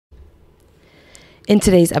In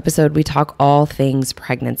today's episode, we talk all things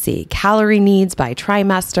pregnancy, calorie needs by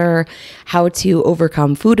trimester, how to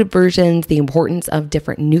overcome food aversions, the importance of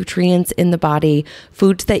different nutrients in the body,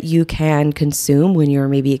 foods that you can consume when you're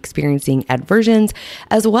maybe experiencing adversions,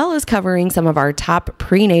 as well as covering some of our top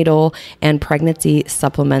prenatal and pregnancy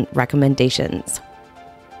supplement recommendations.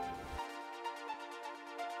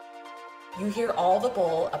 You hear all the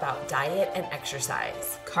bull about diet and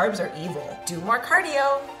exercise. Carbs are evil. Do more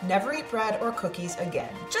cardio. Never eat bread or cookies again.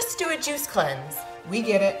 Just do a juice cleanse. We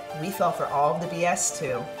get it. We fell for all of the BS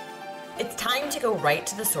too. It's time to go right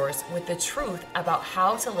to the source with the truth about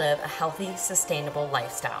how to live a healthy, sustainable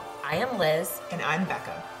lifestyle. I am Liz. And I'm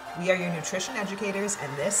Becca. We are your nutrition educators,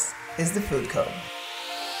 and this is The Food Code.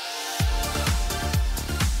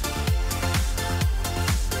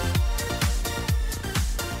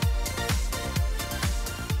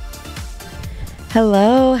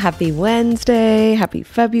 Hello, happy Wednesday, happy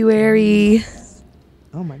February.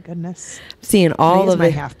 Oh my goodness. Seeing all Today is of my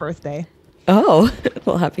it. half birthday. Oh,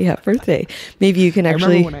 well, happy birthday. Maybe you can I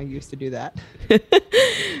actually, remember when I used to do that.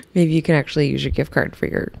 maybe you can actually use your gift card for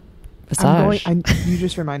your massage. You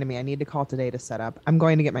just reminded me, I need to call today to set up. I'm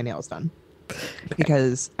going to get my nails done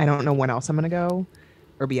because I don't know when else I'm going to go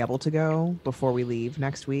or be able to go before we leave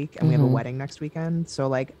next week. And we have a wedding next weekend. So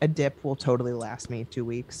like a dip will totally last me 2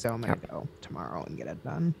 weeks. So I'm going to go tomorrow and get it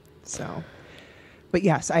done. So, but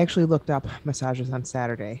yes, I actually looked up massages on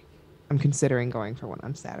Saturday. I'm considering going for one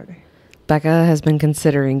on Saturday. Becca has been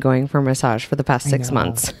considering going for a massage for the past 6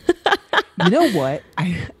 months. You know what?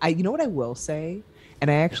 You know what I will say?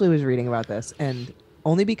 And I actually was reading about this, and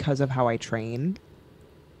only because of how I train,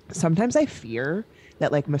 sometimes I fear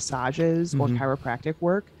that like massages or chiropractic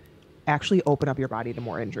work actually open up your body to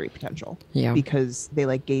more injury potential. Yeah. Because they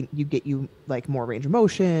like get you like more range of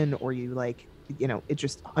motion, or you like, you know, it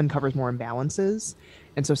just uncovers more imbalances.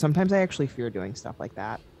 And so sometimes I actually fear doing stuff like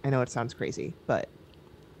that. I know it sounds crazy, but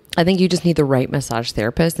I think you just need the right massage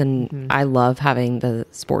therapist. And I love having the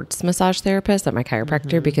sports massage therapist at my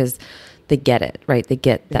chiropractor because they get it, right? They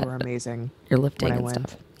get that were amazing. You're lifting and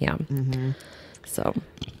stuff. Yeah. So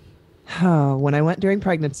when I went during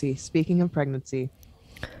pregnancy, speaking of pregnancy,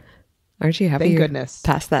 aren't you happy? Thank goodness.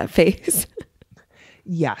 Past that phase.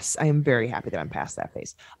 Yes, I am very happy that I'm past that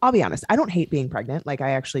phase. I'll be honest. I don't hate being pregnant. Like,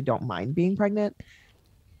 I actually don't mind being pregnant.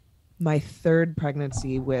 My third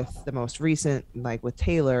pregnancy with the most recent, like with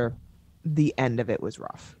Taylor, the end of it was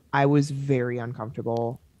rough. I was very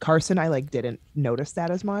uncomfortable. Carson, I like didn't notice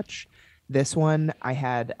that as much. This one, I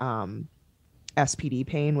had SPD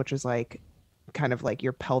pain, which is like kind of like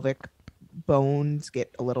your pelvic bones get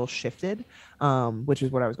a little shifted, which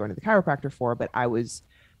is what I was going to the chiropractor for. But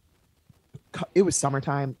it was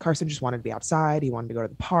summertime. Carson just wanted to be outside. He wanted to go to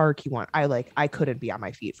the park. I couldn't be on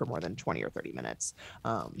my feet for more than 20 or 30 minutes.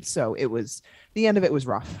 So the end of it was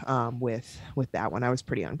rough. With that one, I was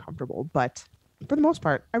pretty uncomfortable, but for the most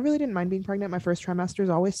part, I really didn't mind being pregnant. My first trimesters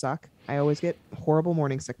always suck. I always get horrible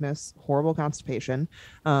morning sickness, horrible constipation.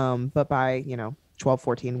 But by, 12,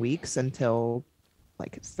 14 weeks until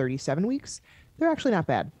like 37 weeks, they're actually not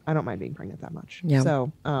bad. I don't mind being pregnant that much. Yeah.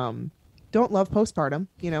 So, don't love postpartum.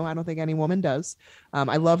 I don't think any woman does.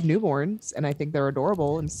 I love newborns, and I think they're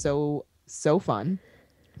adorable and so fun.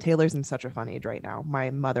 Taylor's in such a fun age right now. My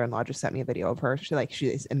mother-in-law just sent me a video of her.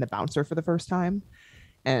 She's in the bouncer for the first time,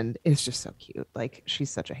 and it's just so cute. Like,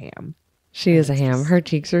 she's such a ham. She is a ham. Her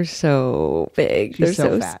cheeks are so big. They're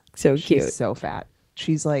so fat. So cute. She's so fat.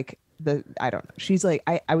 She's like I don't know. She's like,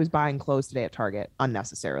 I was buying clothes today at Target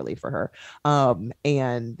unnecessarily for her.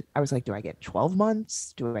 And I was like, do I get 12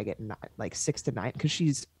 months? Do I get like 6 to 9? Because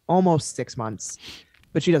she's almost 6 months,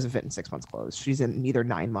 but she doesn't fit in 6 months clothes. She's in either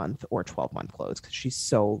 9-month or 12-month clothes because she's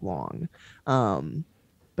so long.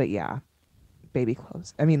 But yeah, baby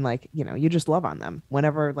clothes. I mean, like, you just love on them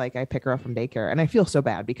whenever like I pick her up from daycare, and I feel so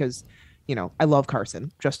bad because I love Carson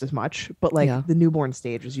just as much, but like the newborn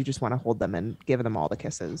stages, you just want to hold them and give them all the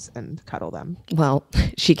kisses and cuddle them. Well,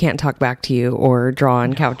 she can't talk back to you or draw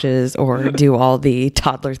on couches or do all the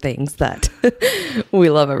toddler things that we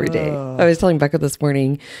love every day. I was telling Becca this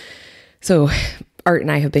morning. So Art and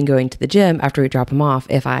I have been going to the gym after we drop him off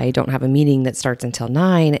if I don't have a meeting that starts until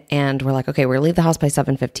 9, and we're like, okay, we're gonna leave the house by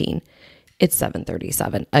 7:15. It's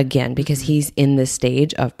 7:37 again, because he's in this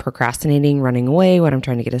stage of procrastinating, running away when I'm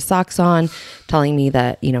trying to get his socks on, telling me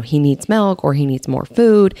that, he needs milk or he needs more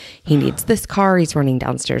food. He needs this car. He's running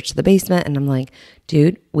downstairs to the basement. And I'm like,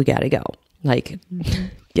 dude, we got to go. Like,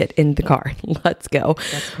 get in the car. Let's go.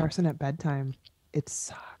 That's Carson at bedtime. It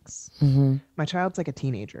sucks. My child's like a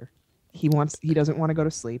teenager. He doesn't want to go to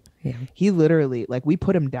sleep. Yeah. He literally, like, we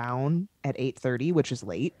put him down at 8:30, which is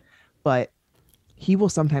late, but he will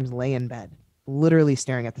sometimes lay in bed literally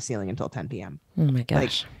staring at the ceiling until 10 p.m. Oh my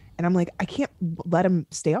gosh. And I'm like, I can't let him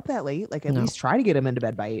stay up that late. Like, at No. least try to get him into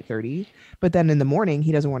bed by 8:30. But then in the morning,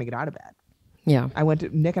 he doesn't want to get out of bed. Yeah.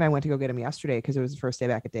 Nick and I went to go get him yesterday because it was the first day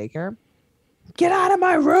back at daycare. Get out of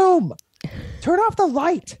my room. Turn off the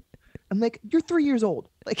light. I'm like, you're 3 years old.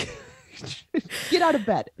 Like, get out of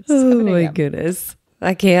bed. It's 7 Oh my a.m. goodness.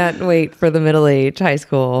 I can't wait for the middle age high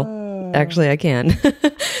school. Actually, I can.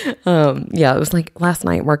 Yeah, it was like last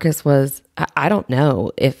night, Marcus was, I don't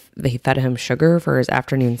know if they fed him sugar for his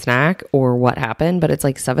afternoon snack or what happened, but it's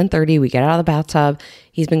like 7:30. We get out of the bathtub.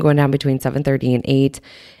 He's been going down between 7:30 and 8.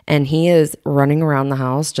 And he is running around the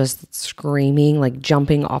house, just screaming, like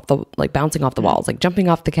jumping off the, like bouncing off the walls, like jumping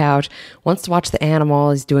off the couch, wants to watch the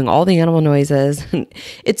animal. He's doing all the animal noises.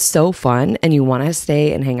 It's so fun. And you want to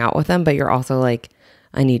stay and hang out with him, but you're also like,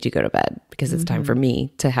 I need to go to bed because it's time for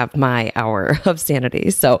me to have my hour of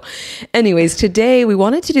sanity. So anyways, today we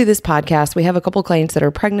wanted to do this podcast. We have a couple clients that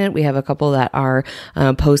are pregnant. We have a couple that are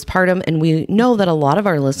postpartum. And we know that a lot of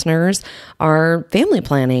our listeners are family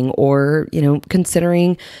planning or,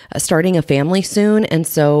 considering starting a family soon. And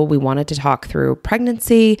so we wanted to talk through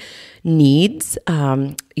pregnancy needs,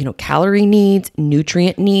 calorie needs,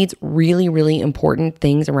 nutrient needs, really, really important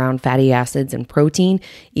things around fatty acids and protein,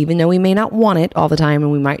 even though we may not want it all the time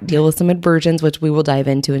and we might deal with some aversions, which we will dive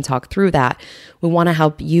into and talk through that. We want to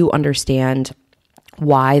help you understand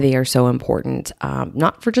why they are so important,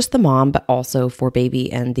 not for just the mom, but also for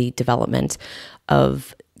baby and the development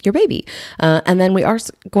of your baby. And then we are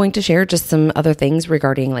going to share just some other things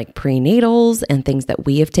regarding like prenatals and things that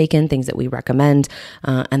we have taken, things that we recommend.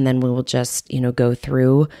 And then we will just, go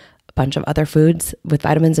through a bunch of other foods with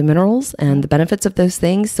vitamins and minerals and the benefits of those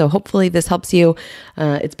things. So hopefully this helps you.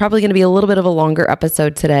 It's probably going to be a little bit of a longer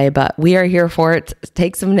episode today, but we are here for it.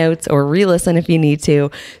 Take some notes or re-listen if you need to.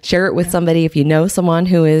 Share it with somebody if you know someone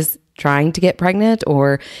who is trying to get pregnant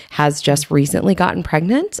or has just recently gotten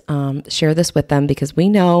pregnant. Share this with them because we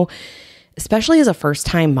know, especially as a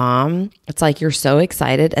first-time mom, it's like you're so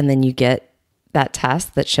excited and then you get that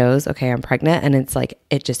test that shows, okay, I'm pregnant, and it's like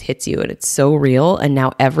it just hits you and it's so real. And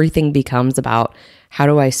now everything becomes about how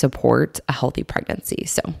do I support a healthy pregnancy?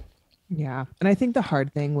 So yeah. And I think the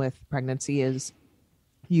hard thing with pregnancy is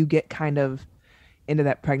you get kind of into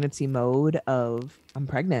that pregnancy mode of I'm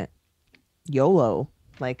pregnant, YOLO.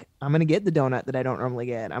 Like, I'm going to get the donut that I don't normally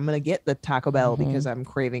get. I'm going to get the Taco Bell because I'm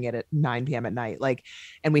craving it at 9 p.m. at night. Like,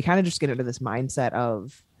 and we kind of just get into this mindset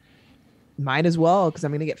of might as well, because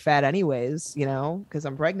I'm going to get fat anyways, because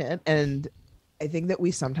I'm pregnant. And I think that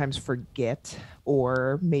we sometimes forget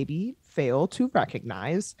or maybe fail to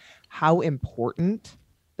recognize how important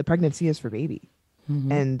the pregnancy is for baby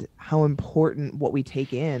and how important what we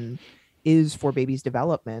take in is for baby's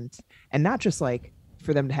development, and not just like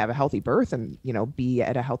for them to have a healthy birth and, be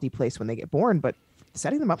at a healthy place when they get born, but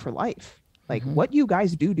setting them up for life. Like what you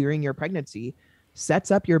guys do during your pregnancy sets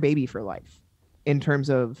up your baby for life in terms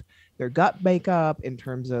of their gut makeup, in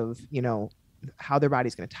terms of, how their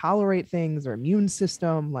body's going to tolerate things, their immune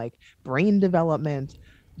system, like brain development.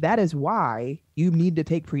 That is why you need to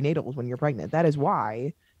take prenatals when you're pregnant. That is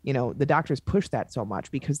why, the doctors push that so much,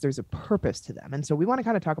 because there's a purpose to them. And so we want to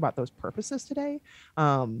kind of talk about those purposes today,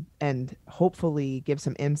 and hopefully give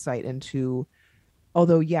some insight into,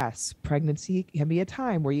 although yes, pregnancy can be a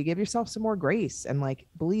time where you give yourself some more grace. And like,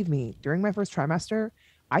 believe me, during my first trimester,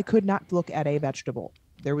 I could not look at a vegetable.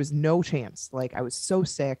 There was no chance. Like, I was so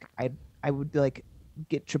sick. I would like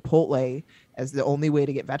get Chipotle as the only way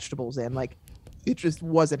to get vegetables in. Like, it just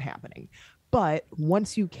wasn't happening. But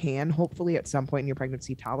once you can, hopefully at some point in your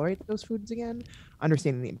pregnancy, tolerate those foods again,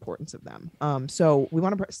 understanding the importance of them. So we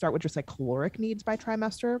want to start with just like caloric needs by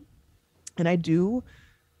trimester. And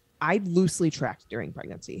I loosely tracked during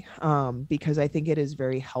pregnancy, because I think it is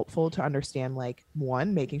very helpful to understand, like,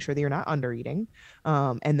 one, making sure that you're not under eating.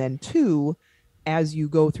 And then two, as you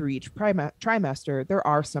go through each trimester, there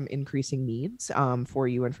are some increasing needs for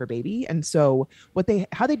you and for baby. And so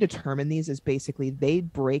how they determine these is basically they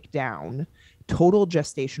break down total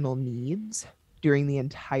gestational needs during the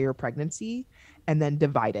entire pregnancy and then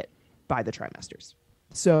divide it by the trimesters.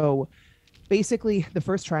 So basically the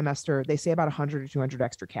first trimester, they say about 100 to 200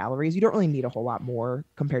 extra calories. You don't really need a whole lot more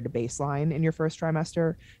compared to baseline in your first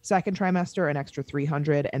trimester. Second trimester, an extra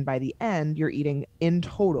 300. And by the end, you're eating in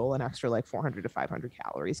total an extra like 400 to 500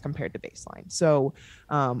 calories compared to baseline. So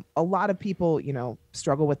a lot of people,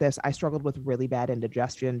 struggle with this. I struggled with really bad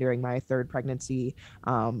indigestion during my third pregnancy,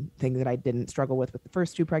 thing that I didn't struggle with the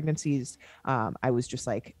first two pregnancies. I was just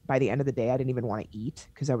like, by the end of the day, I didn't even want to eat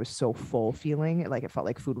because I was so full feeling like it felt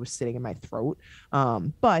like food was sitting in my throat.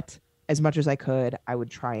 But as much as I could, I would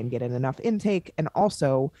try and get in enough intake. And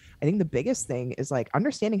also, I think the biggest thing is like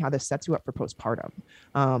understanding how this sets you up for postpartum.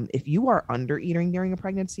 If you are under eating during a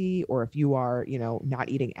pregnancy, or if you are, not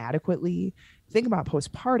eating adequately, think about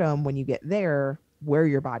postpartum when you get there, where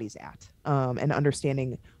your body's at, and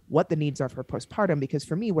understanding what the needs are for postpartum. Because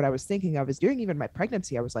for me, what I was thinking of is during even my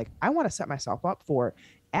pregnancy, I was like, I want to set myself up for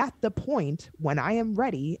at the point when I am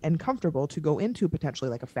ready and comfortable to go into potentially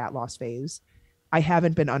like a fat loss phase. I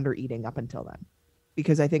haven't been under eating up until then,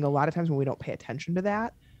 because I think a lot of times when we don't pay attention to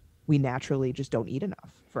that, we naturally just don't eat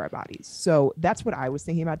enough for our bodies. So that's what I was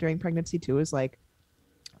thinking about during pregnancy too, is like,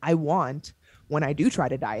 I want, when I do try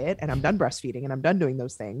to diet and I'm done breastfeeding and I'm done doing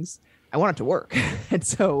those things, I want it to work. And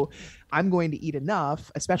so I'm going to eat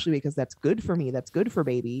enough, especially because that's good for me. That's good for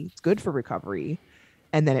baby. It's good for recovery.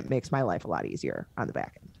 And then it makes my life a lot easier on the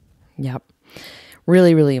back end. Yep.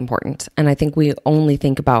 Really, really important. And I think we only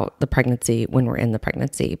think about the pregnancy when we're in the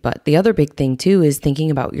pregnancy. But the other big thing too is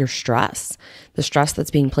thinking about your stress, the stress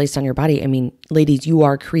that's being placed on your body. I mean, ladies, you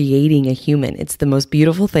are creating a human. It's the most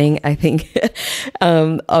beautiful thing, I think,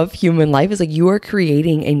 of human life, is like you are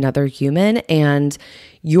creating another human, and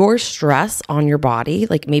your stress on your body,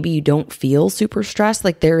 like maybe you don't feel super stressed,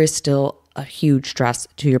 like there is still a huge stress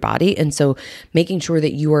to your body. And so making sure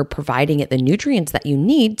that you are providing it the nutrients that you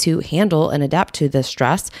need to handle and adapt to the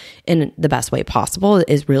stress in the best way possible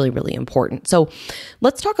is really, really important. So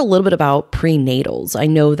let's talk a little bit about prenatals. I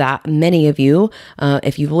know that many of you,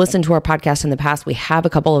 if you've listened to our podcast in the past, we have a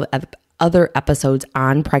couple of other episodes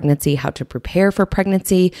on pregnancy, how to prepare for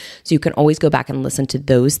pregnancy. So you can always go back and listen to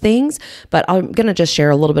those things. But I'm going to just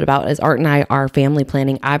share a little bit about, as Art and I are family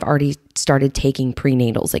planning, I've already started taking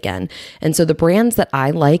prenatals again. And so the brands that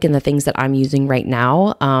I like and the things that I'm using right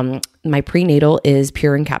now, my prenatal is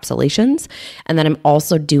Pure Encapsulations. And then I'm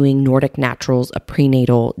also doing Nordic Naturals, a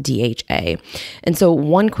prenatal DHA. And so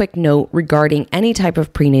one quick note regarding any type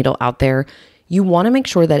of prenatal out there, you want to make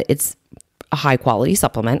sure that it's a high quality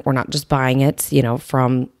supplement. We're not just buying it,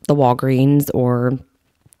 from the Walgreens or,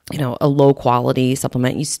 a low quality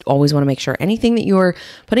supplement. You always want to make sure anything that you're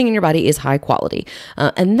putting in your body is high quality.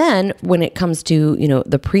 And then when it comes to,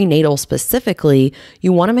 the prenatal specifically,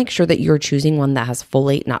 you want to make sure that you're choosing one that has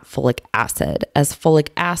folate, not folic acid, as folic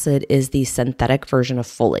acid is the synthetic version of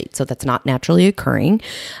folate. So that's not naturally occurring.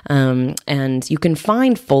 And you can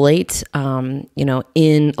find folate,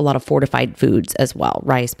 in a lot of fortified foods as well,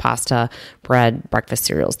 rice, pasta, bread, breakfast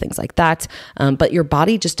cereals, things like that. But your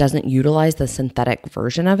body just doesn't utilize the synthetic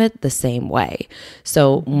version of it the same way.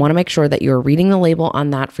 So want to make sure that you're reading the label on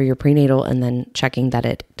that for your prenatal and then checking that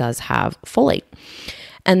it does have folate.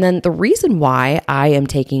 And then the reason why I am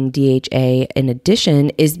taking DHA in addition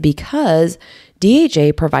is because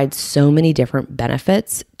DHA provides so many different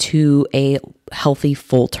benefits to a healthy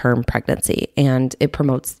full-term pregnancy, and it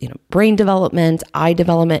promotes, brain development, eye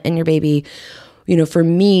development in your baby. For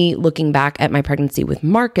me, looking back at my pregnancy with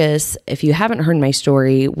Marcus, if you haven't heard my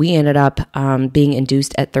story, we ended up being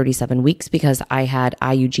induced at 37 weeks because I had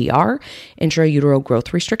IUGR, intrauterine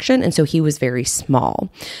growth restriction, and so he was very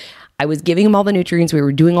small. I was giving him all the nutrients. We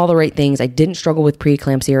were doing all the right things. I didn't struggle with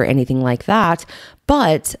preeclampsia or anything like that,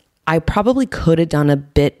 but I probably could have done a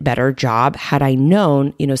bit better job had I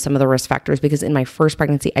known, some of the risk factors, because in my first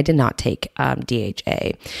pregnancy, I did not take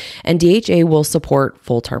DHA. And DHA will support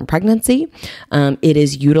full-term pregnancy. It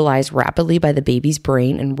is utilized rapidly by the baby's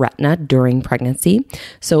brain and retina during pregnancy.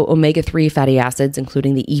 So omega-3 fatty acids,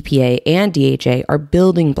 including the EPA and DHA, are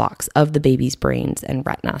building blocks of the baby's brains and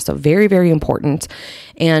retina. So very, very important.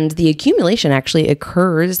 And the accumulation actually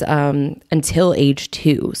occurs until age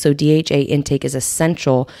 2. So DHA intake is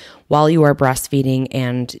essential while you are breastfeeding,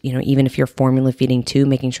 and even if you're formula feeding too,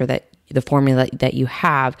 making sure that the formula that you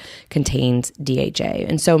have contains DHA.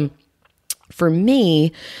 And so for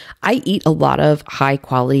me, I eat a lot of high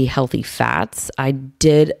quality healthy fats. I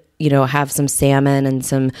did have some salmon and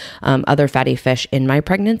some other fatty fish in my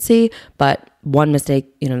pregnancy, but one mistake,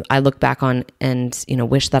 I look back on and,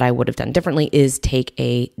 wish that I would have done differently is take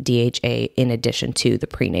a DHA in addition to the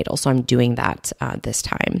prenatal. So I'm doing that this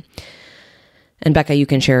time. And Becca, you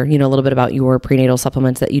can share, a little bit about your prenatal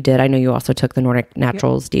supplements that you did. I know you also took the Nordic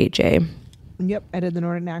Naturals DHA. Yep, I did the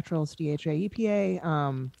Nordic Naturals DHA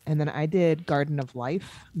EPA, and then I did Garden of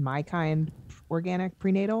Life, my kind organic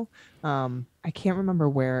prenatal. I can't remember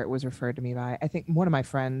where it was referred to me by. I think one of my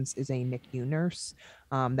friends is a NICU nurse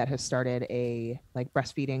that has started a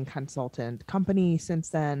breastfeeding consultant company since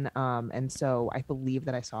then, and so I believe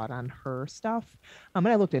that I saw it on her stuff. And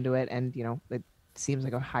I looked into it, and it seems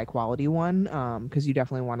like a high quality one, because you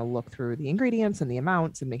definitely want to look through the ingredients and the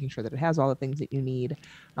amounts and making sure that it has all the things that you need.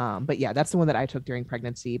 But yeah, that's the one that I took during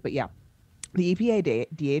pregnancy. But yeah, The EPA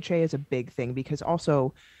DHA is a big thing because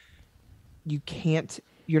also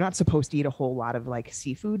you're not supposed to eat a whole lot of like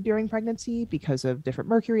seafood during pregnancy because of different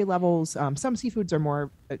mercury levels. Some seafoods are more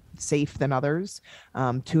safe than others.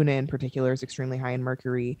 Tuna in particular is extremely high in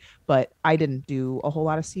mercury, but I didn't do a whole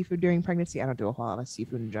lot of seafood during pregnancy. I don't do a whole lot of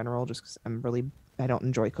seafood in general just because I don't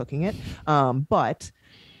enjoy cooking it. But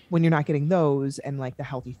when you're not getting those and like the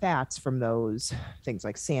healthy fats from those things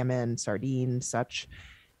like salmon, sardines, such,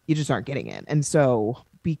 you just aren't getting it. And so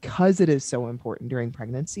because it is so important during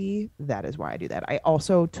pregnancy, that is why I do that. I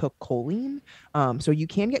also took choline. So you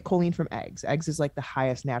can get choline from eggs. Eggs is like the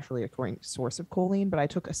highest naturally occurring source of choline, but I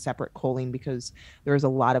took a separate choline because there's a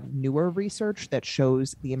lot of newer research that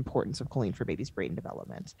shows the importance of choline for baby's brain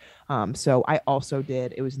development. So I also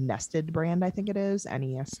did, it was Nested brand, I think it is,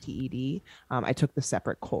 Nested. I took the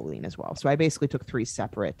separate choline as well. So I basically took 3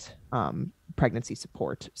 separate pregnancy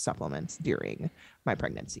support supplements during my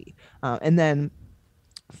pregnancy. And then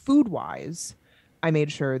food wise, I made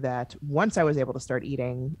sure that once I was able to start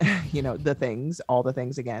eating, all the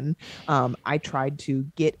things again, I tried to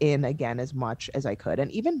get in again as much as I could. And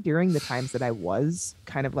even during the times that I was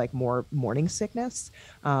kind of like more morning sickness,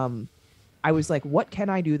 I was like, what can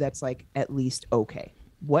I do that's like at least okay?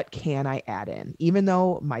 What can I add in? Even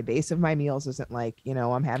though my base of my meals isn't like,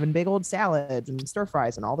 I'm having big old salads and stir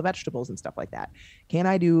fries and all the vegetables and stuff like that. Can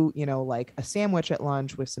I do, like a sandwich at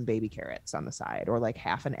lunch with some baby carrots on the side, or like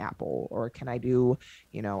half an apple? Or can I do,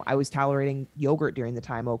 I was tolerating yogurt during the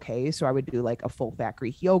time. Okay. So I would do like a full fat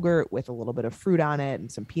Greek yogurt with a little bit of fruit on it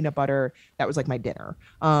and some peanut butter. That was like my dinner,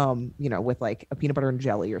 with like a peanut butter and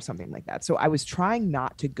jelly or something like that. So I was trying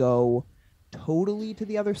not to go totally to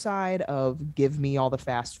the other side of give me all the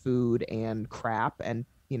fast food and crap and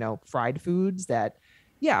fried foods that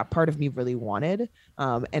part of me really wanted,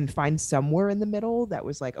 and find somewhere in the middle that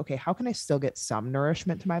was like, okay, how can I still get some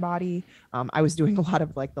nourishment to my body? I was doing a lot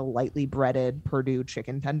of like the lightly breaded Purdue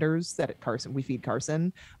chicken tenders that we feed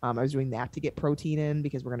Carson. I was doing that to get protein in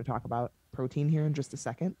because we're going to talk about protein here in just a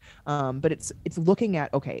second. But it's looking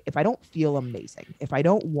at, okay, if I don't feel amazing, if I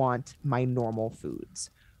don't want my normal foods,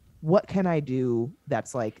 what can I do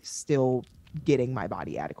that's like still getting my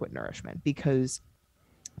body adequate nourishment? Because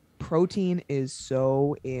protein is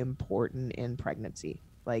so important in pregnancy,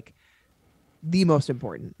 like the most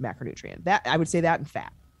important macronutrient. That I would say that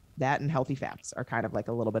and healthy fats are kind of like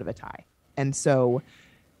a little bit of a tie. And so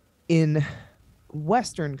in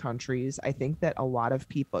Western countries, I think that a lot of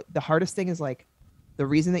people, the hardest thing is like the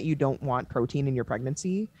reason that you don't want protein in your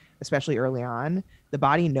pregnancy, especially early on, the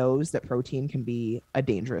body knows that protein can be a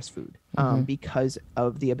dangerous food, because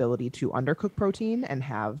of the ability to undercook protein and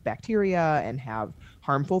have bacteria and have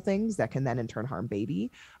harmful things that can then in turn harm baby.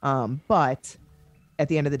 But at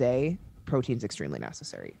the end of the day, protein is extremely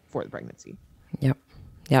necessary for the pregnancy. Yep.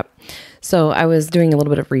 So I was doing a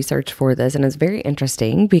little bit of research for this, and it's very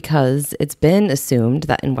interesting because it's been assumed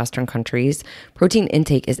that in Western countries, protein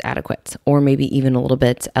intake is adequate or maybe even a little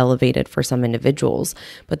bit elevated for some individuals.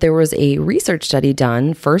 But there was a research study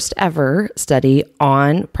done, first ever study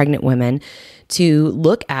on pregnant women, to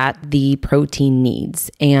look at the protein needs.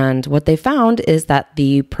 And what they found is that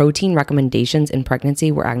the protein recommendations in pregnancy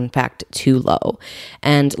were in fact too low.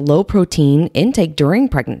 And low protein intake during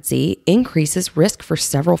pregnancy increases risk for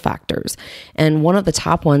several factors. And one of the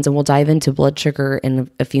top ones, and we'll dive into blood sugar in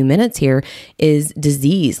a few minutes here, is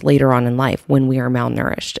disease later on in life when we are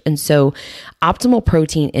malnourished. And so optimal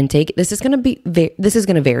protein intake, this is going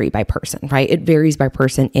to vary by person, right? It varies by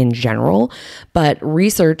person in general, but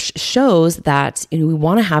research shows that we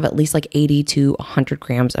want to have at least like 80 to 100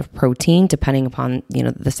 grams of protein, depending upon,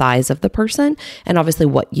 the size of the person and obviously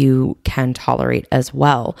what you can tolerate as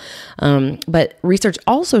well. But research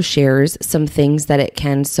also shares some things that it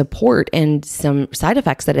can support and some side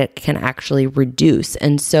effects that it can actually reduce.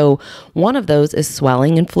 And so one of those is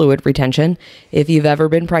swelling and fluid retention. If you've ever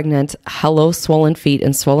been pregnant, hello, swollen feet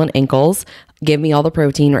and swollen ankles. Give me all the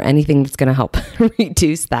protein or anything that's going to help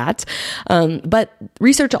reduce that. But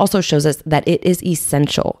research also shows us that it is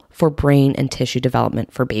essential for brain and tissue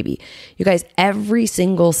development for baby. You guys, every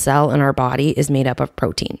single cell in our body is made up of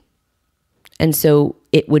protein. And so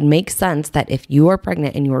it would make sense that if you are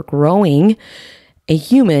pregnant and you're growing a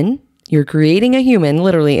human, you're creating a human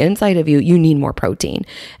literally inside of you, you need more protein.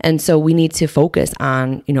 And so we need to focus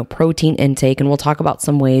on, protein intake. And we'll talk about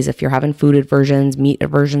some ways if you're having food aversions, meat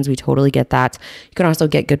aversions, we totally get that. You can also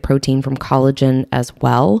get good protein from collagen as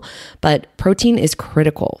well. But protein is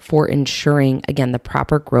critical for ensuring, again, the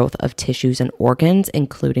proper growth of tissues and organs,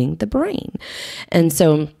 including the brain. And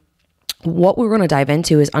so what we're going to dive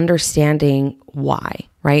into is understanding why.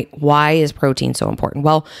 right? Why is protein so important?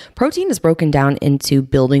 Well, protein is broken down into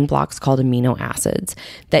building blocks called amino acids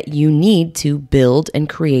that you need to build and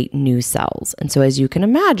create new cells. And so as you can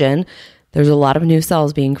imagine, there's a lot of new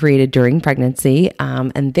cells being created during pregnancy.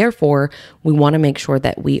 And therefore, we want to make sure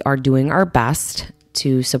that we are doing our best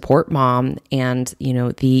to support mom and,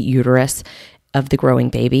 the uterus of the growing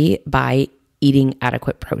baby by eating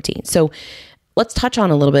adequate protein. So let's touch on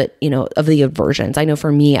a little bit, of the aversions. I know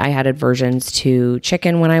for me, I had aversions to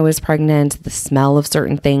chicken when I was pregnant, the smell of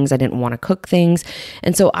certain things. I didn't want to cook things.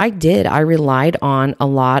 And so I relied on a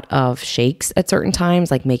lot of shakes at certain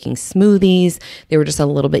times, like making smoothies. They were just a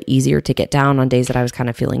little bit easier to get down on days that I was kind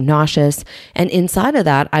of feeling nauseous. And inside of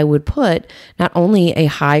that, I would put not only a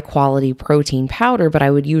high quality protein powder, but I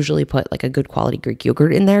would usually put like a good quality Greek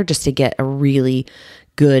yogurt in there just to get a really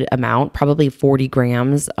good amount, probably 40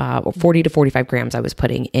 grams or 40 to 45 grams I was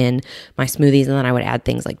putting in my smoothies. And then I would add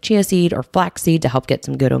things like chia seed or flax seed to help get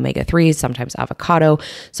some good omega-3s, sometimes avocado.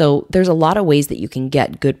 So there's a lot of ways that you can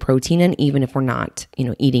get good protein in, even if we're not,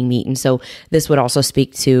 eating meat. And so this would also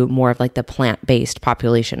speak to more of like the plant-based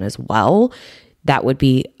population as well. That would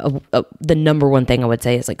be the number one thing I would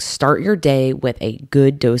say is like start your day with a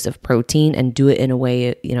good dose of protein and do it in a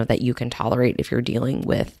way, that you can tolerate if you're dealing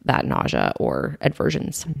with that nausea or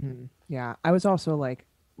aversions. Mm-hmm. Yeah. I was also like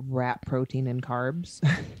wrap protein and carbs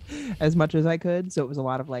as much as I could. So it was a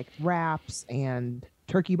lot of like wraps and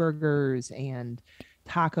turkey burgers and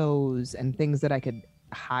tacos and things that I could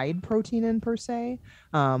hide protein in per se,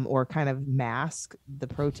 or kind of mask the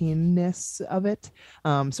proteinness of it.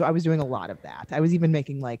 So I was doing a lot of that. I was even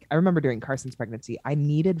making I remember during Carson's pregnancy, I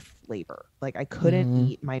needed flavor. Like I couldn't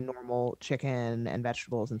eat my normal chicken and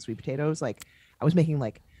vegetables and sweet potatoes. Like I was making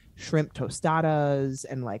shrimp tostadas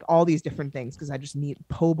and all these different things because I just need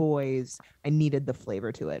po' boys. I needed the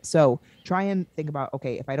flavor to it. So try and think about,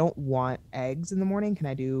 okay, if I don't want eggs in the morning, can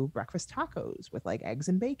I do breakfast tacos with eggs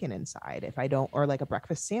and bacon inside? If I don't, or a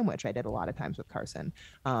breakfast sandwich, I did a lot of times with Carson.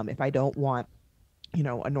 If I don't want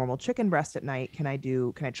a normal chicken breast at night, can I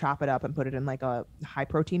chop it up and put it in a high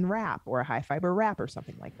protein wrap or a high fiber wrap or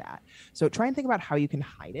something like that? So try and think about how you can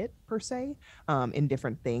hide it per se, in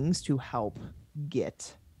different things to help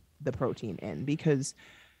get the protein in, because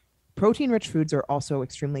protein rich foods are also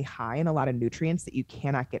extremely high in a lot of nutrients that you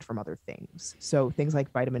cannot get from other things. So things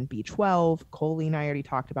like vitamin B12, choline, I already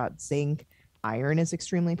talked about, zinc, iron is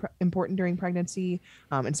extremely important during pregnancy.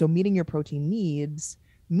 And so meeting your protein needs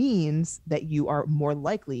means that you are more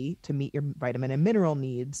likely to meet your vitamin and mineral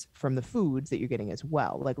needs from the foods that you're getting as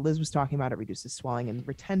well. Like Liz was talking about, it reduces swelling and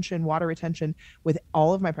retention, water retention. With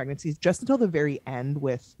all of my pregnancies, just until the very end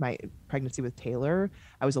with my pregnancy with Taylor,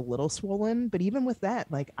 I was a little swollen. But even with that,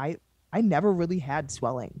 I never really had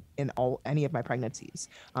swelling in any of my pregnancies.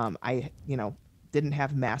 I didn't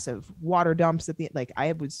have massive water dumps at the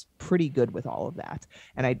I was pretty good with all of that.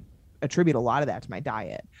 And I attribute a lot of that to my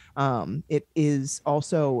diet. It is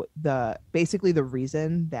also basically the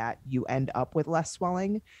reason that you end up with less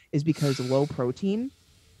swelling is because low protein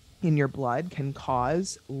in your blood can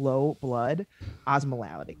cause low blood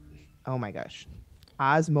osmolality. Oh my gosh.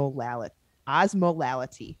 Osmolality.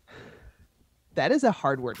 That is a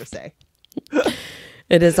hard word to say.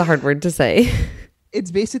 It is a hard word to say. It's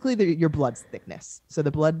basically your blood's thickness. So the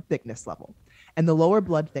blood thickness level. And the lower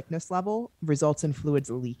blood thickness level results in fluids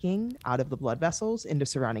leaking out of the blood vessels into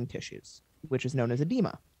surrounding tissues, which is known as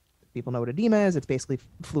edema. People know what edema is. It's basically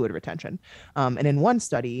fluid retention. And in one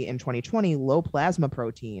study in 2020, low plasma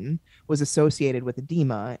protein was associated with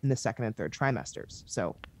edema in the second and third trimesters.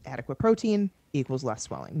 So adequate protein equals less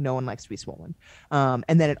swelling. No one likes to be swollen. And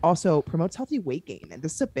then it also promotes healthy weight gain. And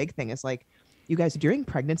this is a big thing. It's you guys, during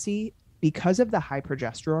pregnancy, because of the high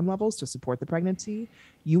progesterone levels to support the pregnancy,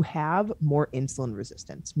 you have more insulin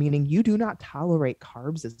resistance, meaning you do not tolerate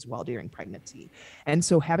carbs as well during pregnancy. And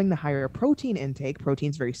so having the higher protein intake,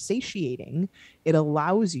 protein's very satiating, it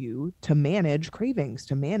allows you to manage cravings,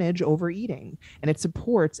 to manage overeating, and it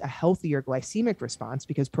supports a healthier glycemic response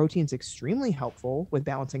because protein's extremely helpful with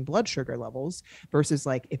balancing blood sugar levels versus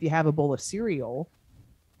if you have a bowl of cereal,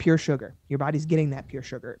 pure sugar. Your body's getting that pure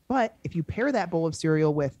sugar. But if you pair that bowl of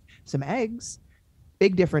cereal with some eggs,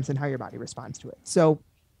 big difference in how your body responds to it. So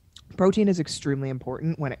protein is extremely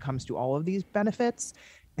important when it comes to all of these benefits.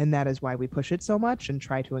 And that is why we push it so much and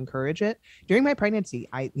try to encourage it. During my pregnancy,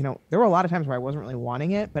 there were a lot of times where I wasn't really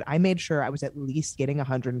wanting it, but I made sure I was at least getting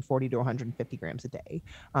 140 to 150 grams a day.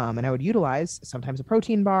 And I would utilize sometimes a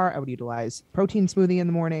protein bar. I would utilize protein smoothie in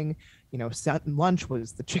the morning. Lunch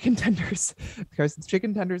was the chicken tenders, because it's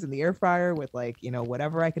chicken tenders in the air fryer with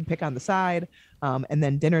whatever I could pick on the side. And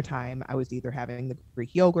then dinner time, I was either having the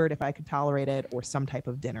Greek yogurt if I could tolerate it, or some type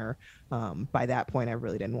of dinner. By that point, I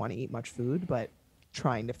really didn't want to eat much food, but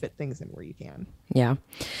trying to fit things in where you can. Yeah.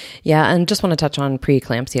 Yeah. And just want to touch on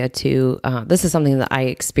preeclampsia too. This is something that I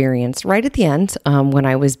experienced right at the end when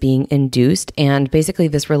I was being induced. And basically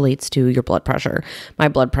this relates to your blood pressure. My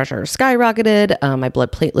blood pressure skyrocketed, my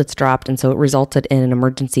blood platelets dropped. And so it resulted in an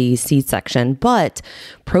emergency C-section, but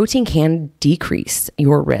protein can decrease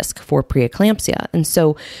your risk for preeclampsia. And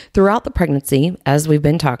so throughout the pregnancy, as we've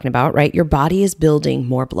been talking about, right, your body is building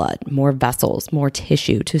more blood, more vessels, more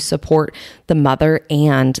tissue to support the mother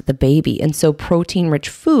and the baby. And so protein-rich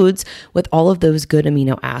foods with all of those good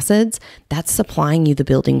amino acids, that's supplying you the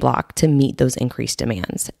building block to meet those increased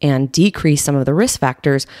demands and decrease some of the risk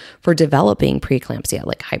factors for developing preeclampsia,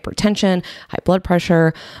 like hypertension, high blood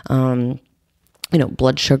pressure,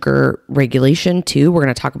 blood sugar regulation too. We're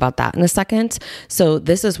going to talk about that in a second. So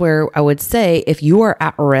this is where I would say if you are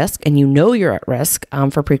at risk and you're at risk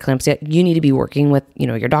for preeclampsia, you need to be working with,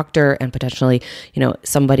 your doctor and potentially,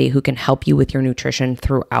 somebody who can help you with your nutrition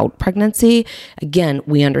throughout pregnancy. Again,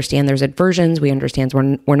 we understand there's aversions. We understand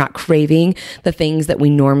we're not craving the things that we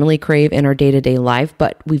normally crave in our day-to-day life,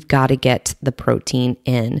 but we've got to get the protein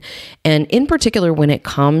in. And in particular, when it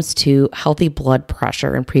comes to healthy blood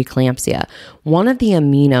pressure and preeclampsia, one of the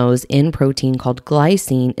aminos in protein called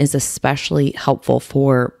glycine is especially helpful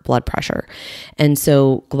for blood pressure. And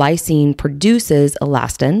so glycine produces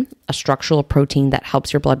elastin, a structural protein that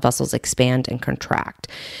helps your blood vessels expand and contract.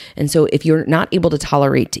 And so if you're not able to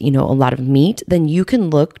tolerate, a lot of meat, then you can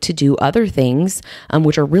look to do other things,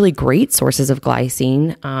 which are really great sources of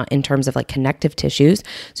glycine in terms of like connective tissues.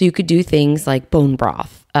 So you could do things like bone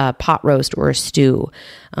broth, a pot roast or a stew,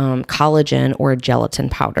 collagen or a gelatin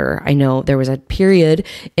powder. I know there was a period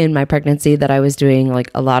in my pregnancy that I was doing like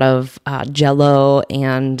a lot of Jell-O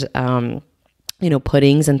and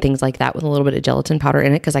puddings and things like that with a little bit of gelatin powder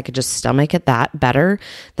in it, because I could just stomach it that better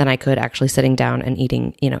than I could actually sitting down and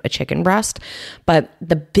eating, a chicken breast. But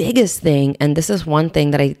the biggest thing, and this is one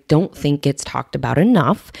thing that I don't think gets talked about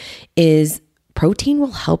enough, is protein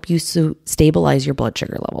will help you stabilize your blood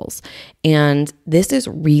sugar levels. And this is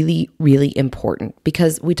really, really important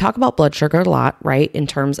because we talk about blood sugar a lot, right? In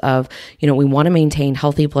terms of, we want to maintain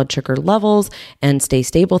healthy blood sugar levels and stay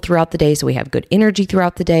stable throughout the day. So we have good energy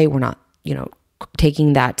throughout the day. We're not,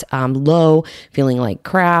 taking that low, feeling like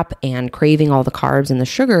crap and craving all the carbs and the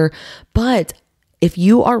sugar. But if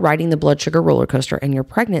you are riding the blood sugar roller coaster and you're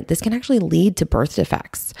pregnant, this can actually lead to birth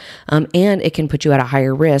defects. And it can put you at a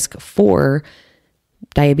higher risk for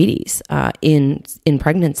diabetes in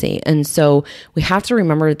pregnancy. And so we have to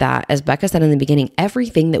remember that, as Becca said in the beginning,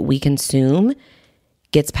 everything that we consume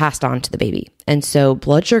gets passed on to the baby. And so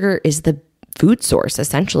blood sugar is the food source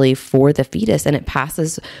essentially for the fetus, and it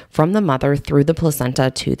passes from the mother through the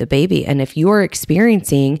placenta to the baby. And if you are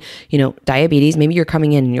experiencing, diabetes, maybe you're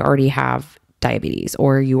coming in and you already have diabetes,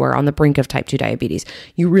 or you are on the brink of type 2 diabetes,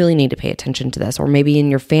 you really need to pay attention to this. Or maybe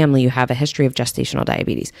in your family, you have a history of gestational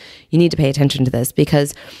diabetes. You need to pay attention to this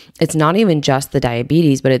because it's not even just the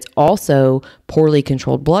diabetes, but it's also poorly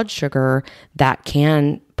controlled blood sugar that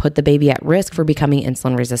can put the baby at risk for becoming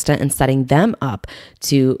insulin resistant and setting them up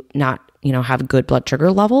to not have good blood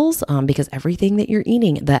sugar levels because everything that you're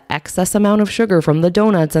eating, the excess amount of sugar from the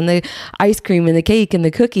donuts and the ice cream and the cake and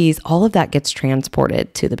the cookies, all of that gets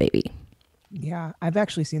transported to the baby. Yeah, I've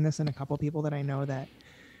actually seen this in a couple of people that I know that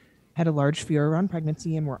had a large fear around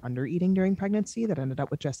pregnancy and were under eating during pregnancy that ended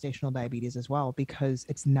up with gestational diabetes as well, because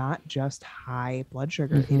it's not just high blood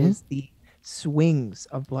sugar. Mm-hmm. It is the swings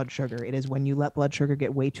of blood sugar. It is when you let blood sugar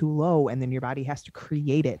get way too low and then your body has to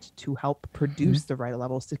create it to help produce the right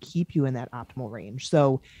levels to keep you in that optimal range.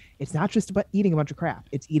 So it's not just about eating a bunch of crap.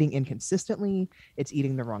 It's eating inconsistently. It's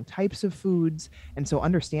eating the wrong types of foods. And so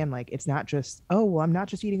understand, it's not just, I'm not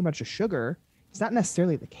just eating a bunch of sugar. It's not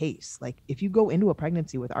necessarily the case. If you go into a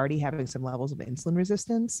pregnancy with already having some levels of insulin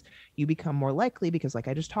resistance, you become more likely, because like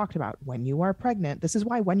I just talked about, when you are pregnant, this is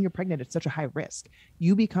why when you're pregnant, it's such a high risk.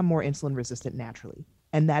 You become more insulin resistant naturally.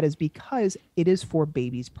 And that is because it is for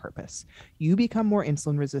baby's purpose. You become more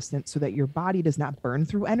insulin resistant so that your body does not burn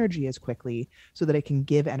through energy as quickly so that it can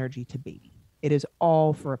give energy to baby. It is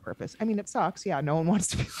all for a purpose. I mean, it sucks. Yeah. No one wants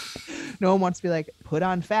to be like, put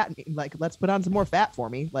on fat. Let's put on some more fat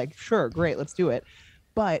for me. Sure. Great. Let's do it.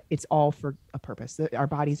 but it's all for a purpose. Our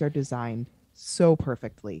bodies are designed so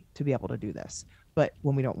perfectly to be able to do this. But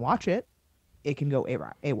when we don't watch it, it can go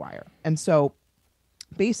awire. And so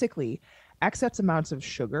basically, excess amounts of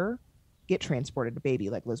sugar get transported to baby,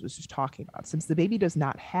 like Liz was just talking about. Since the baby does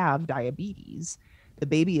not have diabetes, the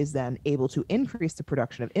baby is then able to increase the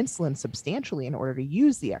production of insulin substantially in order to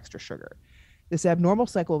use the extra sugar. This abnormal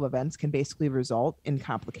cycle of events can basically result in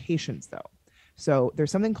complications, though. So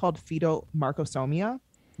there's something called fetal macrosomia,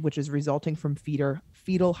 which is resulting from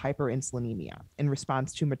fetal hyperinsulinemia in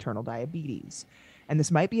response to maternal diabetes. And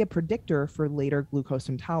this might be a predictor for later glucose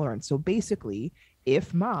intolerance. So basically,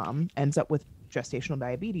 if mom ends up with gestational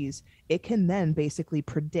diabetes, it can then basically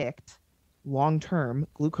predict long-term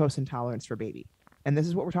glucose intolerance for baby. And this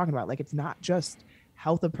is what we're talking about. Like, it's not just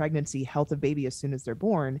health of pregnancy, health of baby as soon as they're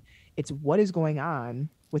born. It's what is going on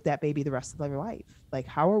with that baby the rest of their life. Like,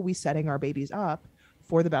 how are we setting our babies up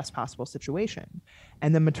for the best possible situation?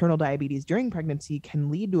 And then maternal diabetes during pregnancy can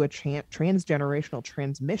lead to a transgenerational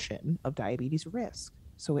transmission of diabetes risk.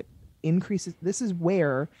 So it increases. This is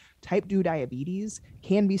where type 2 diabetes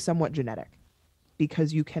can be somewhat genetic,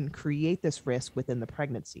 because you can create this risk within the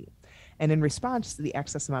pregnancy. And in response to the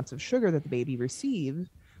excess amounts of sugar that the baby receives,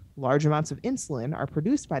 large amounts of insulin are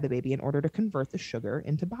produced by the baby in order to convert the sugar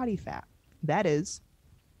into body fat. That is,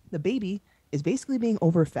 the baby is basically being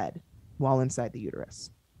overfed while inside the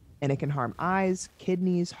uterus. And it can harm eyes,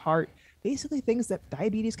 kidneys, heart, basically things that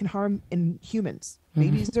diabetes can harm in humans.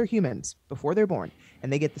 Babies are humans before they're born,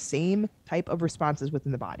 and they get the same type of responses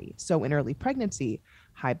within the body. So in early pregnancy,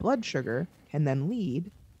 high blood sugar can then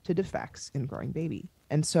lead to defects in growing baby.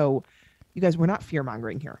 And so, you guys, we're not fear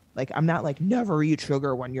mongering here. Like, I'm not like, never eat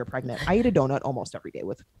sugar when you're pregnant. I eat a donut almost every day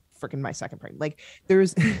with freaking my second pregnant. Like, there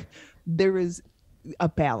is a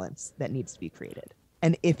balance that needs to be created.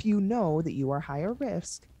 And if you know that you are higher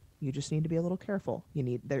risk, you just need to be a little careful.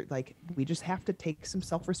 We just have to take some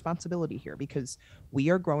self-responsibility here, because we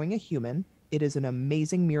are growing a human. It is an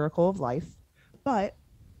amazing miracle of life, but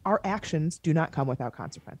our actions do not come without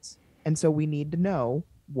consequence. And so we need to know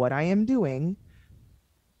what I am doing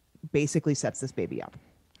basically sets this baby up.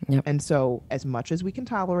 Yep. And so as much as we can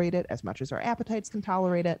tolerate it, as much as our appetites can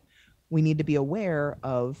tolerate it, we need to be aware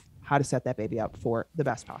of how to set that baby up for the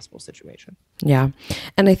best possible situation. Yeah.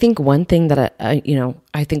 And I think one thing that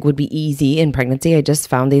I think would be easy in pregnancy, I just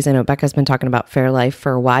found these. I know Becca's been talking about Fairlife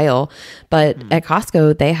for a while, but at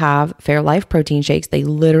Costco, they have Fairlife protein shakes. They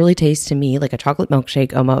literally taste to me like a chocolate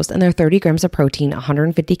milkshake almost. And they're 30 grams of protein,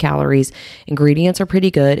 150 calories. Ingredients are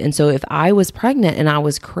pretty good. And so if I was pregnant and I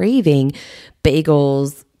was craving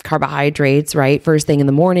bagels, carbohydrates, right, first thing in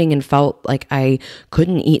the morning, and felt like I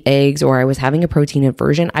couldn't eat eggs, or I was having a protein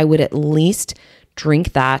aversion, I would at least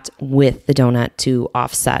drink that with the donut to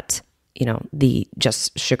offset, the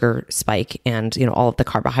just sugar spike and, all of the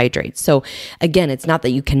carbohydrates. So again, it's not that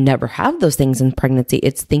you can never have those things in pregnancy.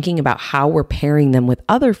 It's thinking about how we're pairing them with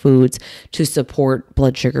other foods to support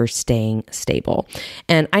blood sugar staying stable.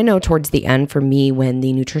 And I know towards the end for me, when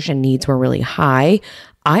the nutrition needs were really high,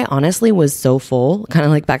 I honestly was so full, kind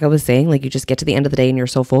of like Becca was saying, like you just get to the end of the day and you're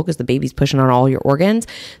so full because the baby's pushing on all your organs,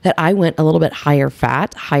 that I went a little bit higher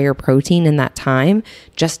fat, higher protein in that time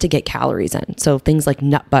just to get calories in. So things like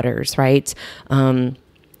nut butters, right?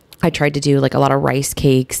 I tried to do like a lot of rice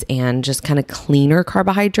cakes and just kind of cleaner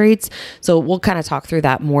carbohydrates. So we'll kind of talk through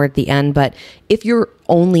that more at the end. But if you're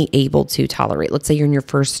only able to tolerate, let's say you're in your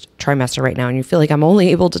first trimester right now and you feel like I'm only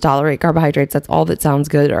able to tolerate carbohydrates, that's all that sounds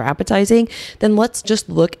good or appetizing, then let's just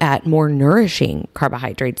look at more nourishing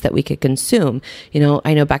carbohydrates that we could consume.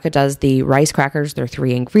 I know Becca does the rice crackers, they're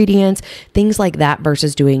 3 ingredients, things like that,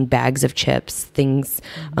 versus doing bags of chips, things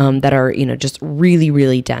that are, just really,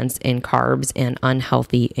 really dense in carbs and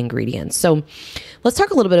unhealthy ingredients. So let's talk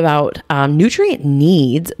a little bit about nutrient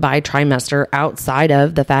needs by trimester outside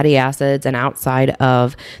of the fatty acids and outside of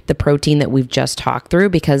the protein that we've just talked through,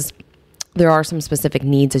 because there are some specific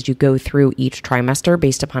needs as you go through each trimester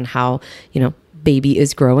based upon how, baby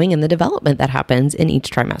is growing and the development that happens in each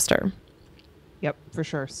trimester. Yep, for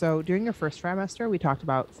sure. So during your first trimester, we talked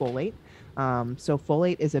about folate. So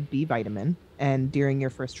folate is a B vitamin. And during your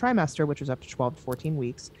first trimester, which is up to 12 to 14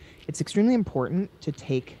 weeks, it's extremely important to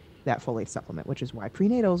take that folate supplement, which is why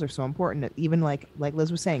prenatals are so important, even like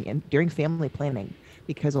Liz was saying, during family planning,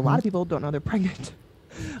 because a lot of people don't know they're pregnant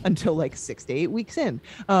until like 6 to 8 weeks in.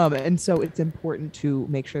 And so it's important to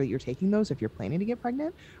make sure that you're taking those if you're planning to get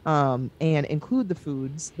pregnant, and include the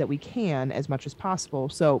foods that we can as much as possible.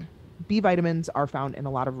 So B vitamins are found in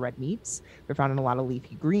a lot of red meats. They're found in a lot of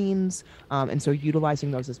leafy greens. And so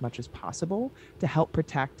utilizing those as much as possible to help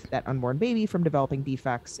protect that unborn baby from developing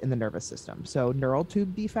defects in the nervous system. So neural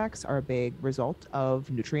tube defects are a big result of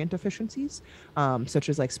nutrient deficiencies, such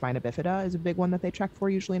as like spina bifida is a big one that they check for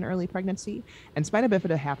usually in early pregnancy. And spina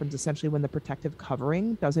bifida happens essentially when the protective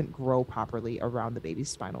covering doesn't grow properly around the baby's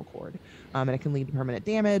spinal cord. And it can lead to permanent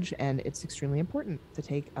damage. And it's extremely important to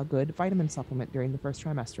take a good vitamin supplement during the first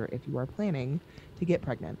trimester if you are planning to get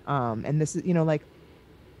pregnant. And this is, like,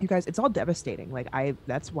 you guys, it's all devastating. Like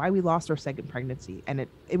that's why we lost our second pregnancy, and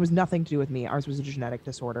it was nothing to do with me. Ours was a genetic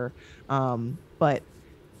disorder. But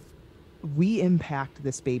we impact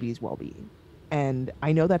this baby's well-being. And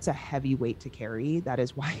I know that's a heavy weight to carry. That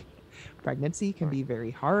is why pregnancy can be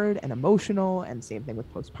very hard and emotional, and same thing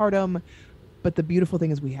with postpartum. But the beautiful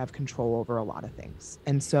thing is we have control over a lot of things.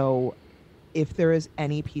 And so if there is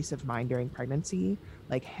any peace of mind during pregnancy,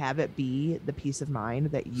 like have it be the peace of mind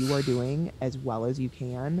that you are doing as well as you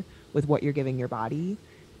can with what you're giving your body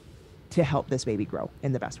to help this baby grow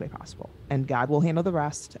in the best way possible. And God will handle the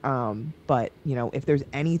rest. But, if there's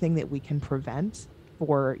anything that we can prevent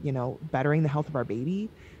for, bettering the health of our baby,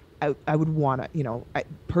 I would want to,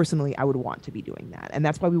 personally, I would want to be doing that. And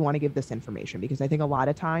that's why we want to give this information, because I think a lot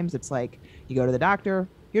of times it's like you go to the doctor,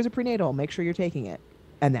 here's a prenatal, make sure you're taking it.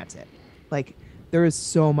 And that's it. Like there is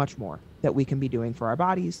so much more that we can be doing for our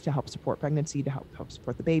bodies to help support pregnancy, to help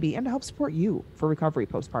support the baby, and to help support you for recovery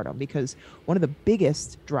postpartum. Because one of the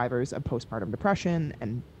biggest drivers of postpartum depression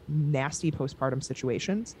and nasty postpartum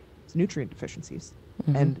situations is nutrient deficiencies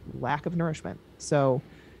and lack of nourishment. So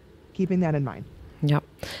keeping that in mind. Yep.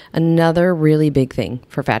 Another really big thing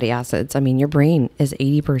for fatty acids. I mean, your brain is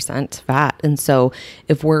 80% fat. And so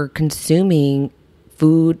if we're consuming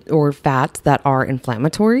food or fats that are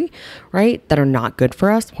inflammatory, right, that are not good for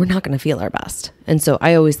us, we're not going to feel our best. And so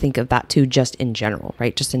I always think of that too, just in general,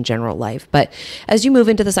 right? Just in general life. But as you move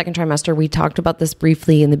into the second trimester, we talked about this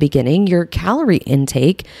briefly in the beginning, your calorie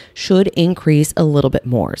intake should increase a little bit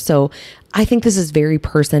more. So I think this is very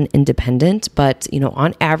person independent, but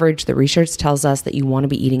on average, the research tells us that you want to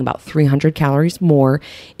be eating about 300 calories more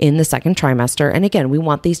in the second trimester. And again, we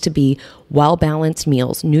want these to be well-balanced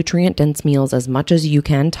meals, nutrient-dense meals, as much as you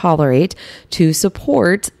can tolerate to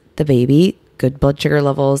support the baby, good blood sugar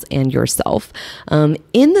levels, and yourself.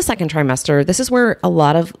 In the second trimester, this is where a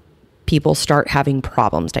lot of people start having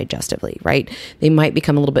problems digestively, right? They might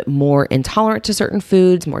become a little bit more intolerant to certain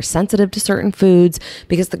foods, more sensitive to certain foods,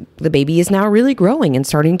 because the baby is now really growing and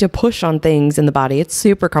starting to push on things in the body. It's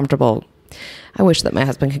super comfortable. I wish that my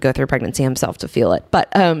husband could go through pregnancy himself to feel it.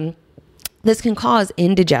 But this can cause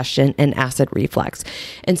indigestion and acid reflux.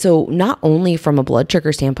 And so not only from a blood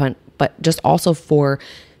sugar standpoint, but just also for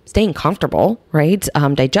staying comfortable, right?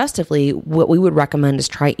 Digestively, what we would recommend is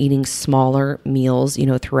try eating smaller meals,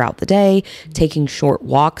 throughout the day, taking short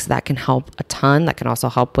walks. That can help a ton. That can also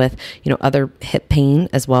help with, other hip pain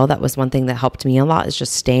as well. That was one thing that helped me a lot, is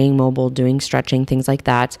just staying mobile, doing stretching, things like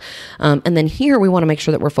that. And then here we want to make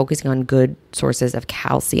sure that we're focusing on good sources of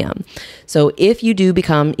calcium. So if you do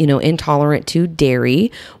become, intolerant to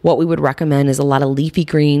dairy, what we would recommend is a lot of leafy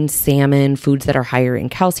greens, salmon, foods that are higher in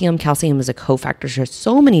calcium. Calcium is a cofactor to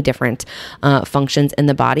so many different functions in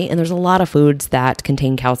the body. And there's a lot of foods that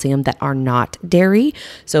contain calcium that are not dairy.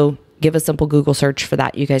 So give a simple Google search for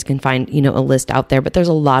that. You guys can find, a list out there, but there's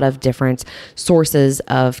a lot of different sources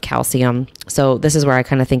of calcium. So this is where I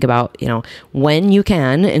kind of think about, when you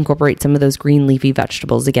can incorporate some of those green leafy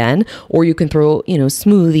vegetables again, or you can throw,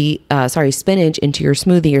 spinach into your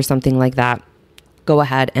smoothie or something like that. Go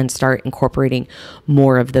ahead and start incorporating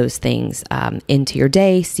more of those things into your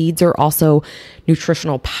day. Seeds are also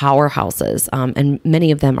nutritional powerhouses, and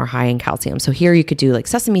many of them are high in calcium. So here you could do like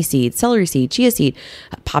sesame seed, celery seed, chia seed,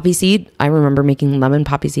 poppy seed. I remember making lemon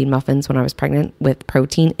poppy seed muffins when I was pregnant with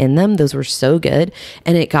protein in them. Those were so good,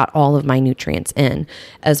 and it got all of my nutrients in,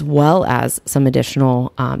 as well as some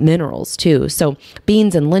additional minerals too. So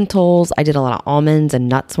beans and lentils. I did a lot of almonds and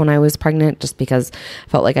nuts when I was pregnant, just because I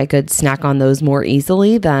felt like I could snack on those more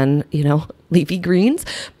easily than, leafy greens.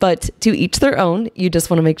 But to each their own. You just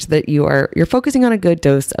want to make sure that you're focusing on a good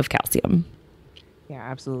dose of calcium. Yeah,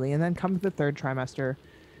 absolutely. And then come the third trimester,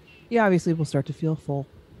 obviously we'll start to feel full,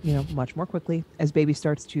 much more quickly as baby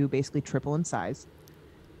starts to basically triple in size.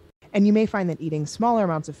 And you may find that eating smaller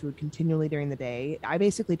amounts of food continually during the day, I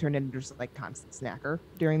basically turned into just like constant snacker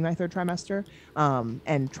during my third trimester,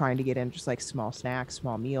 and trying to get in just like small snacks,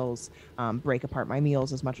 small meals, break apart my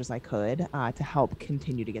meals as much as I could to help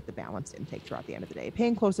continue to get the balanced intake throughout the end of the day.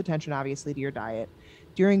 Paying close attention, obviously, to your diet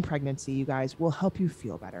during pregnancy, you guys, will help you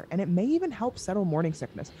feel better. And it may even help settle morning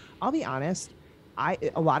sickness. I'll be honest, I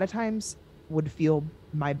a lot of times would feel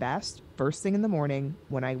my best first thing in the morning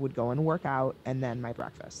when I would go and work out and then my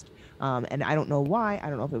breakfast. And I don't know why. I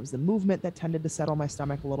don't know if it was the movement that tended to settle my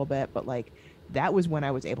stomach a little bit, but like that was when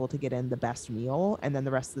I was able to get in the best meal. And then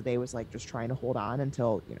the rest of the day was like just trying to hold on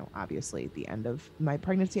until, obviously at the end of my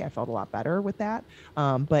pregnancy, I felt a lot better with that.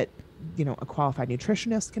 But a qualified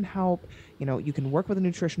nutritionist can help. You can work with a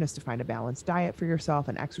nutritionist to find a balanced diet for yourself,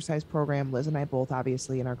 an exercise program. Liz and I both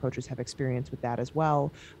obviously, and our coaches have experience with that as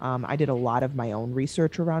well. I did a lot of my own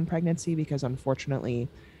research around pregnancy because unfortunately,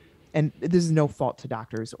 and this is no fault to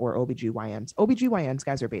doctors or OBGYNs. OBGYNs,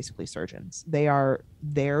 guys, are basically surgeons. They are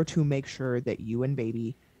there to make sure that you and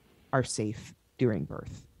baby are safe during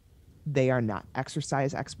birth. They are not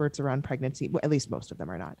exercise experts around pregnancy. Well, at least most of them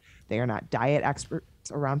are not. They are not diet experts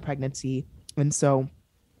around pregnancy. And so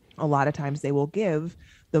a lot of times they will give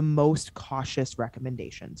the most cautious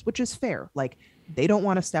recommendations, which is fair. Like they don't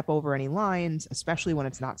want to step over any lines, especially when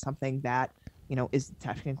it's not something that is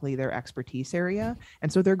technically their expertise area. And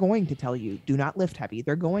so they're going to tell you, do not lift heavy.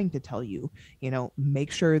 They're going to tell you, make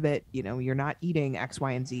sure that, you're not eating X,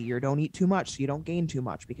 Y, and Z. You don't eat too much so you don't gain too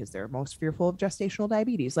much, because they're most fearful of gestational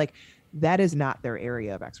diabetes. Like that is not their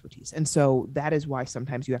area of expertise. And so that is why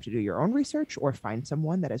sometimes you have to do your own research or find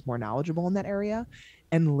someone that is more knowledgeable in that area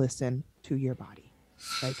and listen to your body.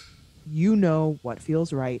 Like, what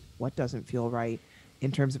feels right, what doesn't feel right.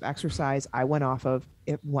 In terms of exercise, I went off of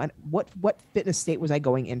what fitness state was I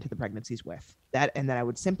going into the pregnancies with that. And then I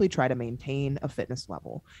would simply try to maintain a fitness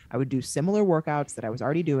level. I would do similar workouts that I was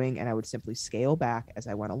already doing, and I would simply scale back as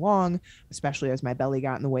I went along, especially as my belly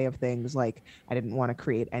got in the way of things. Like I didn't want to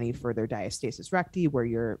create any further diastasis recti where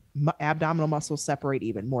your abdominal muscles separate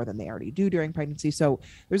even more than they already do during pregnancy. So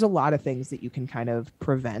there's a lot of things that you can kind of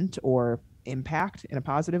prevent or impact in a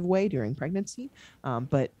positive way during pregnancy.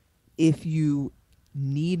 But if you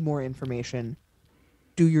need more information,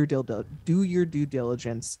 do your due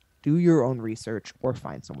diligence, do your own research, or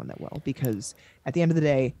find someone that will, because at the end of the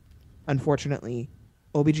day, unfortunately,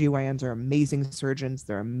 OBGYNs are amazing surgeons.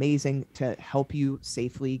 They're amazing to help you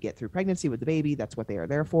safely get through pregnancy with the baby. That's what they are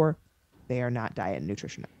there for. They are not diet and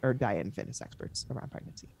nutrition or diet and fitness experts around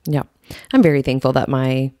pregnancy. Yeah. I'm very thankful that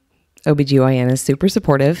my OBGYN is super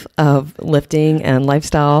supportive of lifting and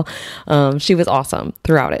lifestyle. She was awesome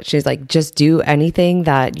throughout it. She's like, just do anything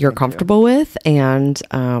that you're comfortable with. And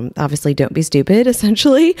obviously don't be stupid,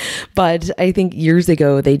 essentially. But I think years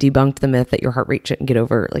ago, they debunked the myth that your heart rate shouldn't get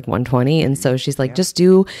over like 120. And so she's like, just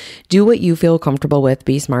do what you feel comfortable with,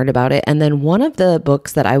 be smart about it. And then one of the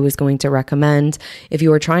books that I was going to recommend, if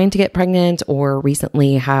you are trying to get pregnant or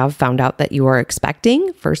recently have found out that you are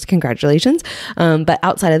expecting, first, congratulations. But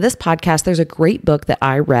outside of this podcast, there's a great book that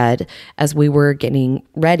I read as we were getting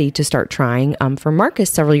ready to start trying from Marcus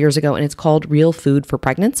several years ago, and it's called Real Food for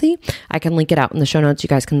Pregnancy. I can link it out in the show notes. You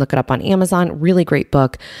guys can look it up on Amazon. Really great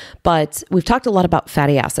book. But we've talked a lot about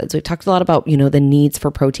fatty acids. We've talked a lot about, the needs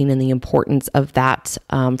for protein and the importance of that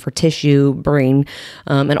for tissue, brain,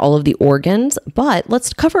 and all of the organs. But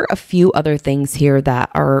let's cover a few other things here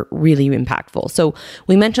that are really impactful. So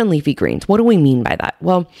we mentioned leafy greens. What do we mean by that?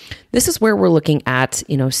 Well, this is where we're looking at,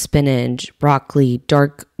 spinach, broccoli,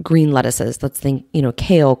 dark green lettuces. Let's think,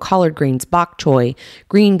 kale, collard greens, bok choy,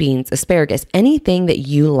 green beans, asparagus, anything that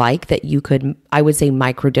you like that you could, I would say,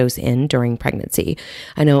 microdose in during pregnancy.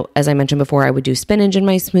 I know, as I mentioned before, I would do spinach in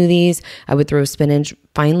my smoothies. I would throw spinach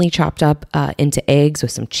finely chopped up into eggs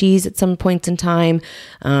with some cheese at some points in time.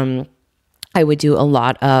 I would do I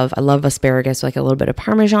love asparagus, like a little bit of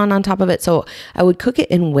Parmesan on top of it. So I would cook it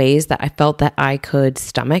in ways that I felt that I could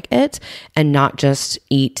stomach it and not just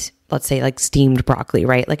eat, let's say, like steamed broccoli,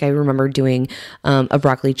 right? Like I remember doing a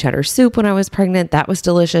broccoli cheddar soup when I was pregnant. That was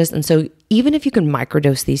delicious. And so even if you can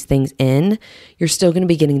microdose these things in, you're still going to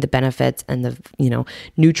be getting the benefits and the,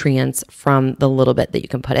 nutrients from the little bit that you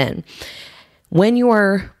can put in. When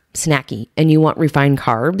you're snacky and you want refined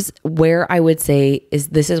carbs, where I would say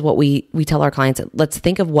this is what we tell our clients, let's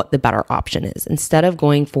think of what the better option is. Instead of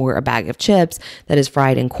going for a bag of chips that is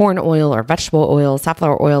fried in corn oil or vegetable oil,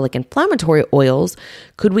 safflower oil, like inflammatory oils,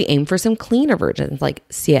 could we aim for some cleaner versions like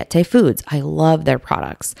Siete Foods? I love their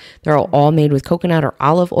products. They're all made with coconut or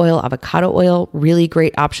olive oil, avocado oil, really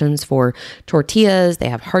great options for tortillas. They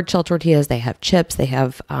have hard shell tortillas. They have chips. They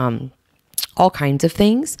have all kinds of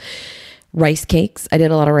things. Rice cakes. I did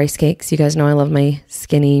a lot of rice cakes. You guys know I love my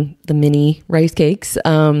the mini rice cakes.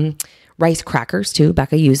 Rice crackers too.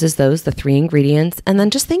 Becca uses those, the 3 ingredients. And then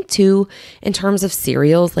just think too, in terms of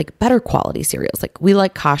cereals, like better quality cereals. Like we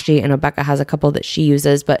like Kashi. I know Becca has a couple that she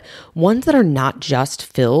uses, but ones that are not just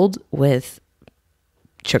filled with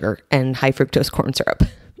sugar and high fructose corn syrup.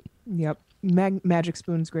 Yep. Magic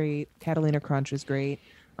Spoon's great. Catalina Crunch is great.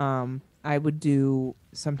 I would do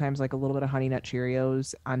sometimes like a little bit of Honey Nut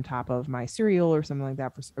Cheerios on top of my cereal or something like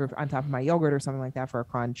that, or on top of my yogurt or something like that for a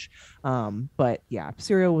crunch. But yeah,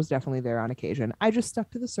 cereal was definitely there on occasion. I just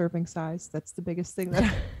stuck to the serving size. That's the biggest thing that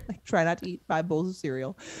I try not to eat 5 bowls of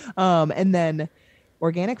cereal. And then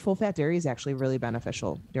organic full fat dairy is actually really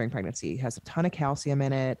beneficial during pregnancy. It has a ton of calcium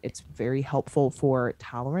in it. It's very helpful for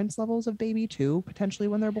tolerance levels of baby too, potentially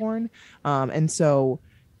when they're born. And so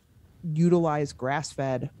utilize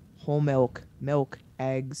grass-fed, whole milk,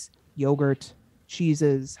 eggs, yogurt,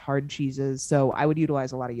 cheeses, hard cheeses. So I would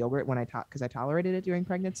utilize a lot of yogurt when because I tolerated it during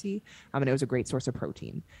pregnancy. And it was a great source of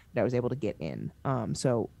protein that I was able to get in.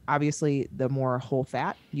 So obviously the more whole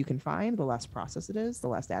fat you can find, the less processed it is, the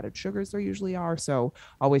less added sugars there usually are. So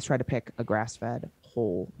always try to pick a grass-fed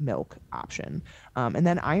whole milk option. And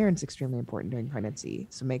then iron's extremely important during pregnancy.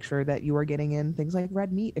 So make sure that you are getting in things like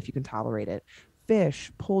red meat if you can tolerate it.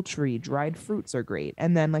 Fish, poultry, dried fruits are great.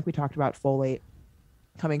 And then like we talked about, folate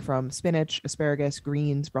coming from spinach, asparagus,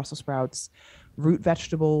 greens, Brussels sprouts, root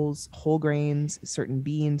vegetables, whole grains, certain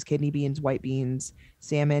beans, kidney beans, white beans,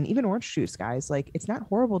 salmon, even orange juice, guys. Like, it's not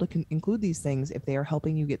horrible to include these things if they are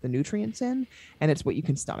helping you get the nutrients in and it's what you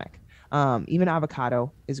can stomach. Even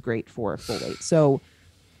avocado is great for folate. So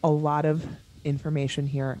a lot of information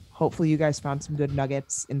here. Hopefully you guys found some good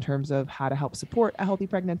nuggets in terms of how to help support a healthy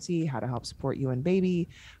pregnancy, how to help support you and baby,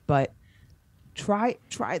 but try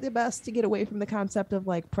the best to get away from the concept of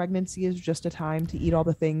like pregnancy is just a time to eat all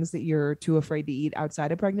the things that you're too afraid to eat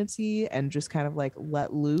outside of pregnancy, and just kind of like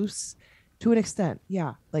let loose to an extent.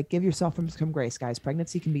 Yeah, like give yourself some grace, guys.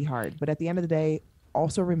 Pregnancy can be hard, but at the end of the day,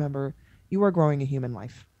 also remember you are growing a human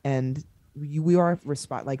life, and we are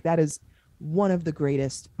like that is one of the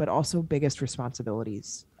greatest but also biggest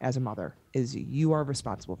responsibilities as a mother, is you are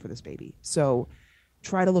responsible for this baby. So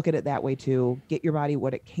try to look at it that way too. Get your body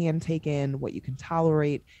what it can take in, what you can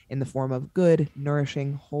tolerate in the form of good,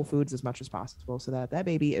 nourishing whole foods as much as possible, so that that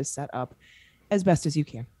baby is set up as best as you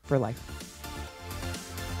can for life.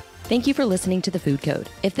 Thank you for listening to The Food Code.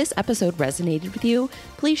 If this episode resonated with you,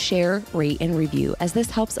 please share, rate, and review, as this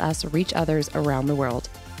helps us reach others around the world.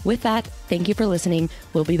 With that, thank you for listening.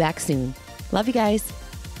 We'll be back soon. Love you guys.